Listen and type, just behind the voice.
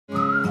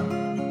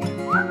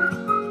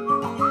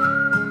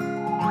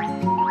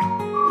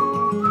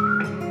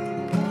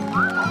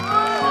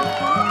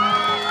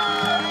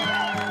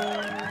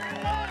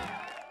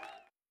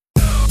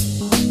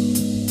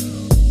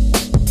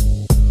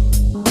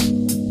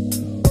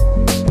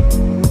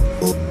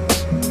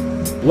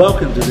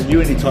Welcome to the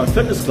new Anytime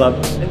Fitness Club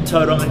in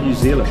Tauranga, New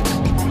Zealand.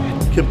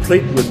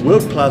 Complete with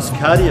world-class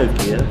cardio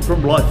gear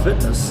from Life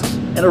Fitness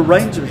and a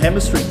range of hammer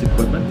strength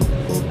equipment,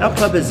 our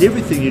club has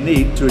everything you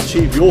need to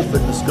achieve your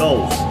fitness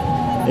goals.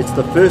 It's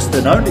the first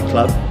and only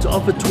club to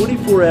offer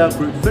 24-hour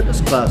group fitness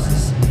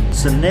classes,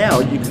 so now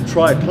you can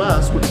try a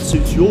class when it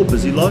suits your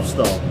busy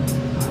lifestyle.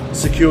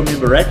 Secure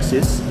member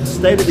access,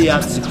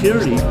 state-of-the-art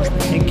security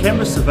and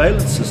camera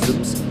surveillance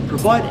systems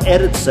provide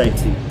added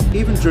safety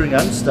even during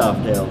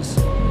unstaffed hours.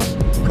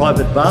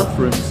 Private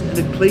bathrooms and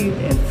a clean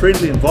and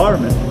friendly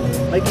environment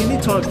make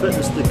Anytime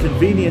Fitness the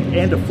convenient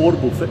and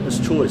affordable fitness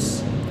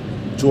choice.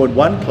 Join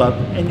one club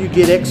and you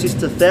get access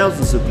to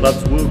thousands of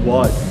clubs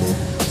worldwide.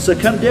 So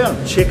come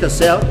down, check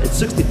us out at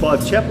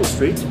 65 Chapel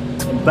Street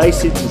in Bay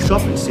Central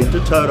Shopping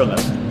Centre, Tauranga.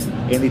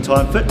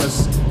 Anytime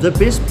Fitness, the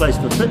best place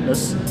for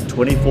fitness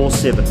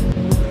 24/7.